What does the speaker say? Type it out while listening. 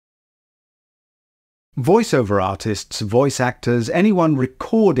Voiceover artists, voice actors, anyone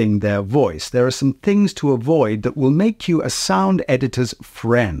recording their voice, there are some things to avoid that will make you a sound editor's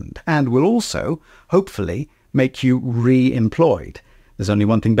friend and will also, hopefully, make you re-employed. There's only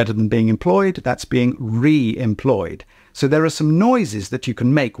one thing better than being employed, that's being re-employed. So there are some noises that you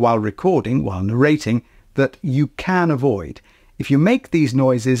can make while recording, while narrating, that you can avoid. If you make these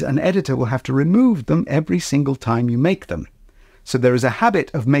noises, an editor will have to remove them every single time you make them. So there is a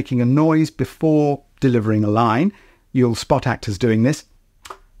habit of making a noise before delivering a line. You'll spot actors doing this,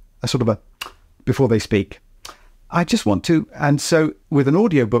 a sort of a before they speak. I just want to, and so with an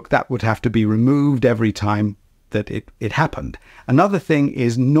audiobook that would have to be removed every time that it happened. Another thing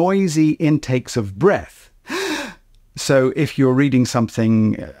is noisy intakes of breath. So if you're reading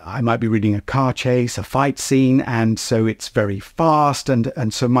something, I might be reading a car chase, a fight scene, and so it's very fast,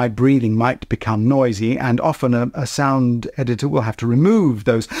 and so my breathing might become noisy, and often a sound editor will have to remove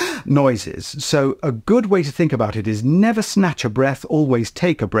those noises. So a good way to think about it is never snatch a breath, always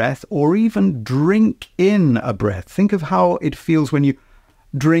take a breath, or even drink in a breath. Think of how it feels when you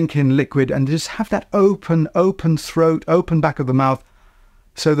drink in liquid and just have that open throat, open back of the mouth,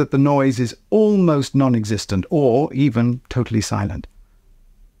 so that the noise is almost non-existent or even totally silent.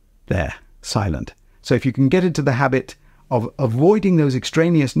 There, silent. So if you can get into the habit of avoiding those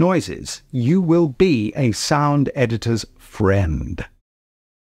extraneous noises, you will be a sound editor's friend.